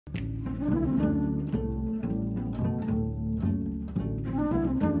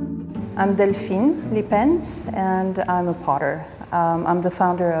I'm Delphine Lippens, and I'm a potter. I'm the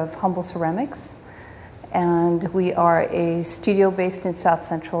founder of Humble Ceramics, and we are a studio based in South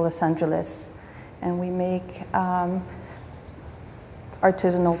Central Los Angeles, and we make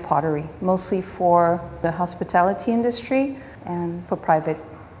artisanal pottery, mostly for the hospitality industry and for private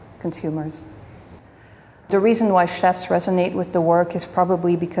consumers. The reason why chefs resonate with the work is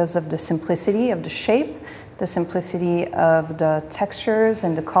probably because of the simplicity of the shape, the simplicity of the textures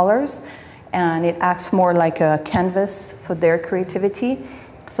and the colors, and it acts more like a canvas for their creativity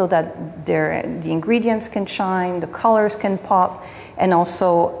so that the ingredients can shine, the colors can pop, and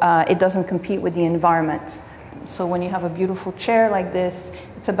also it doesn't compete with the environment. So when you have a beautiful chair like this,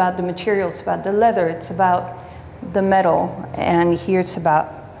 it's about the materials, it's about the leather, it's about the metal, and here it's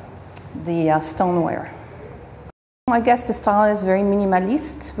about the stoneware. I guess the style is very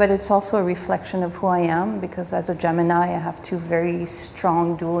minimalist, but it's also a reflection of who I am, because as a Gemini, I have two very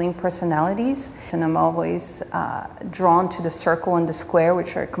strong dueling personalities, and I'm always drawn to the circle and the square,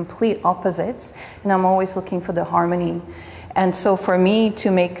 which are complete opposites, and I'm always looking for the harmony. And so for me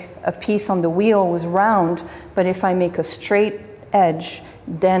to make a piece on the wheel was round, but if I make a straight edge,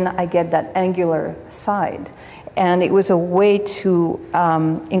 then I get that angular side. And it was a way to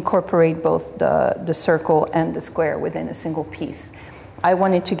incorporate both the circle and the square within a single piece. I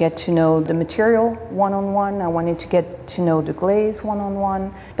wanted to get to know the material one-on-one. I wanted to get to know the glaze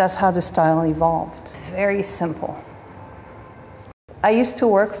one-on-one. That's how the style evolved. Very simple. I used to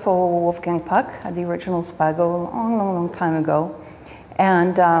work for Wolfgang Puck at the original Spago a long time ago.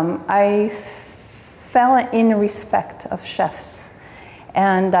 And I fell in respect of chefs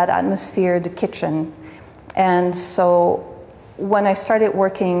and that atmosphere, the kitchen. And so when I started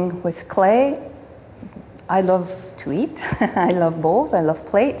working with clay, I love to eat. I love bowls, I love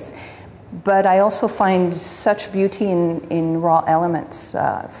plates, but I also find such beauty in raw elements,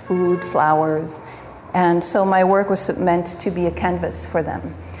 food, flowers. And so my work was meant to be a canvas for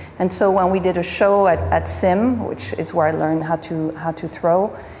them. And so when we did a show at Sim, which is where I learned how to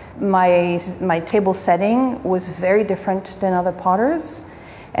throw, my table setting was very different than other potters.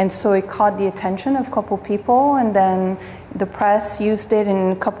 And so it caught the attention of a couple people, and then the press used it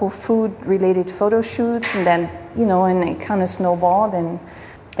in a couple food-related photo shoots, and then, and it kind of snowballed, and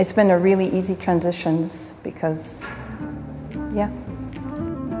it's been a really easy transition because, yeah.